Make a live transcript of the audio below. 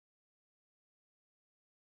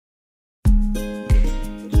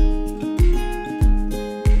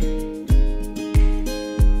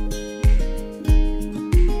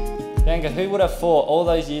who would have thought all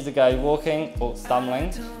those years ago, walking, or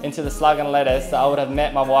stumbling, into the slug and lettuce that I would have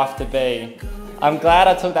met my wife to be. I'm glad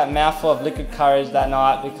I took that mouthful of liquid courage that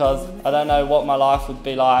night because I don't know what my life would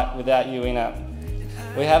be like without you in it.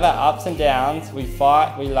 We have our ups and downs, we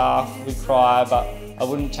fight, we laugh, we cry, but I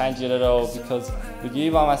wouldn't change it at all because with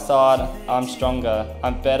you by my side, I'm stronger,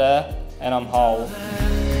 I'm better, and I'm whole.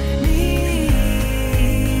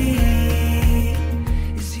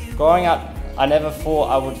 Growing up, I never thought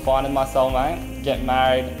I would find my soulmate, get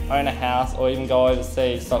married, own a house, or even go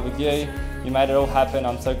overseas. But with you, you made it all happen.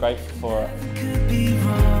 I'm so grateful for it.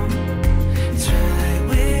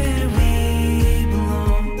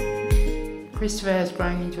 Christopher has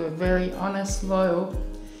grown into a very honest, loyal,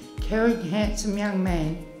 caring, handsome young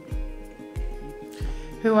man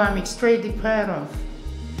who I'm extremely proud of.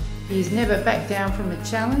 He has never backed down from a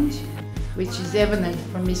challenge, which is evident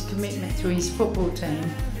from his commitment to his football team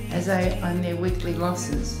as they own their weekly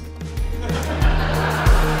losses.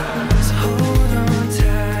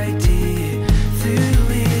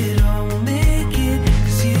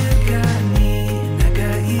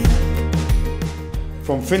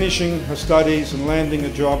 From finishing her studies and landing a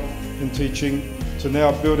job in teaching, to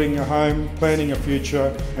now building a home, planning a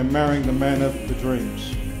future and marrying the man of her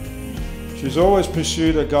dreams. She's always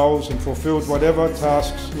pursued her goals and fulfilled whatever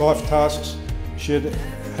life tasks she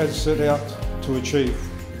has set out to achieve.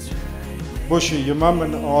 Bushy, your mum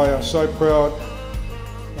and I are so proud,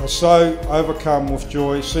 are so overcome with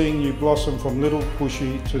joy seeing you blossom from little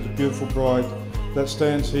Bushy to the beautiful bride that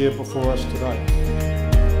stands here before us today.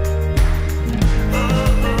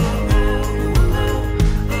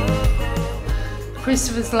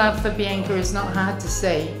 Christopher's love for Bianca is not hard to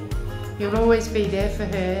see. He'll always be there for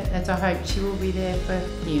her, as I hope she will be there for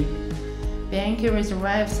him. Bianca is a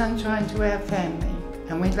ray of sunshine to our family,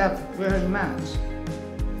 and we love her very much.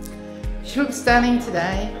 She looks stunning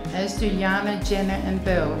today, as do Yana, Jenna and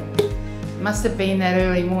Belle. Must have been that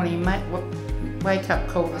early morning wake-up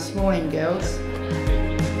call this morning, girls.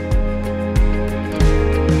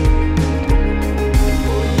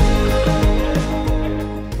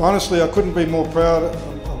 Honestly, I couldn't be a more prouder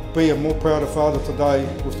father today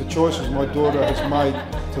with the choices my daughter has made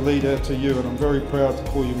to lead her to you, and I'm very proud to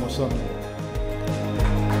call you my son-in-law.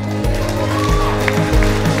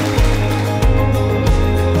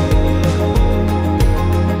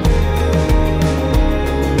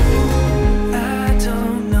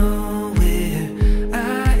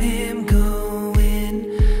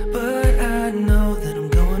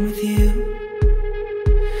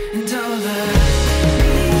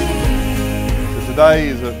 Today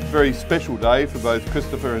is a very special day for both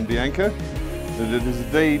Christopher and Bianca, and it is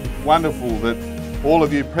indeed wonderful that all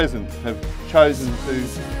of you present have chosen to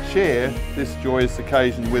share this joyous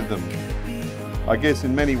occasion with them. I guess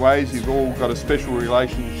in many ways you've all got a special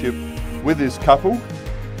relationship with this couple,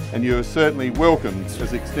 and you are certainly welcomed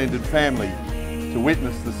as extended family to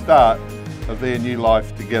witness the start of their new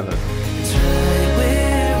life together.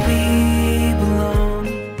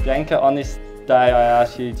 Bianca, on this day I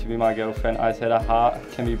asked you to be my girlfriend. I said a heart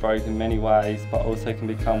can be broken in many ways, but also can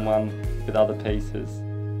become one with other pieces.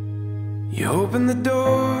 You opened the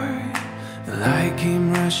door, the light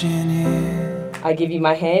came rushing in. I give you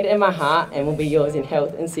my hand and my heart, and will be yours in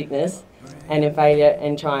health and sickness, and in failure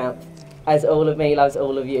and triumph, as all of me loves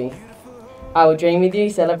all of you. I will dream with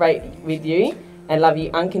you, celebrate with you, and love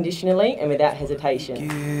you unconditionally and without hesitation.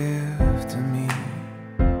 Give to me.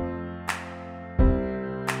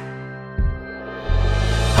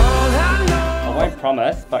 I won't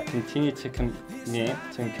promise, but continue to commit,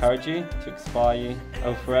 to encourage you, to inspire you. I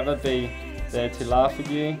will forever be there to laugh with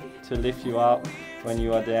you, to lift you up when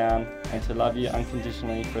you are down, and to love you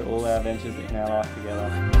unconditionally for all our adventures in our life together.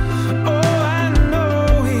 Oh, I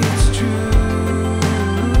know it's true.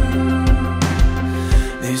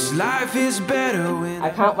 This life is better when I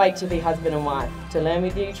can't wait to be husband and wife, to learn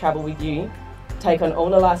with you, travel with you, take on all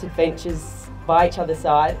the life's adventures by each other's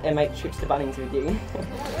side, and make trips to Bunnings with you.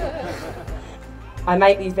 I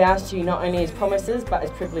make these vows to you not only as promises but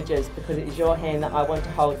as privileges, because it is your hand that I want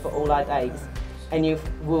to hold for all our days, and you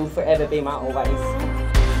will forever be my always.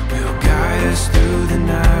 will guide us through the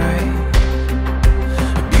night.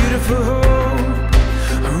 A beautiful hope,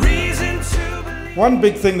 a reason to believe. One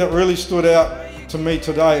big thing that really stood out to me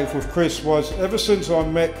today with Chris was, ever since I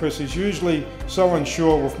met Chris, he's usually so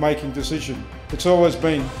unsure with making decisions. It's always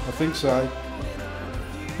been, I think so.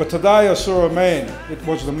 But today I saw a man, it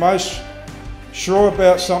was the most sure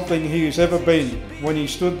about something he's ever been when he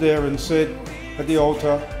stood there and said at the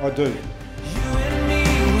altar, I do.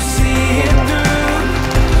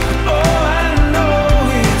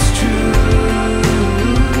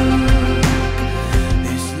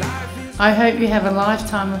 I hope you have a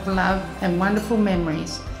lifetime of love and wonderful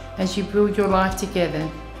memories as you build your life together.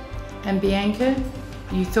 And Bianca,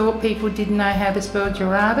 you thought people didn't know how to spell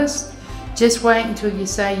Geradis? Just wait until you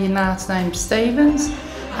say your last name's Stevens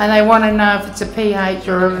and they want to know if it's a PH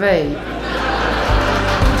or a V.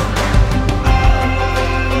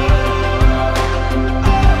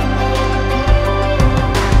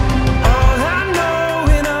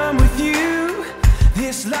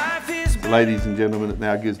 Ladies and gentlemen, it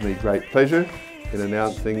now gives me great pleasure in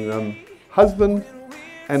announcing husband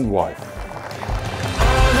and wife.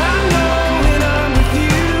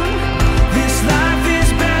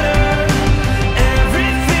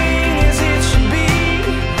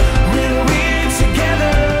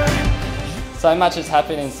 So much has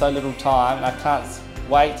happened in so little time, and I can't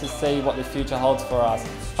wait to see what the future holds for us.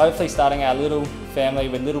 Hopefully starting our little family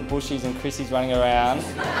with little Bushies and Chrissies running around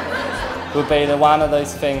will be one of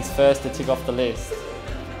those things first to tick off the list.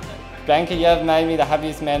 Bianca, you have made me the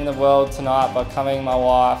happiest man in the world tonight by becoming my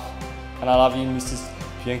wife, and I love you, Mrs.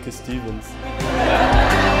 Bianca Stevens.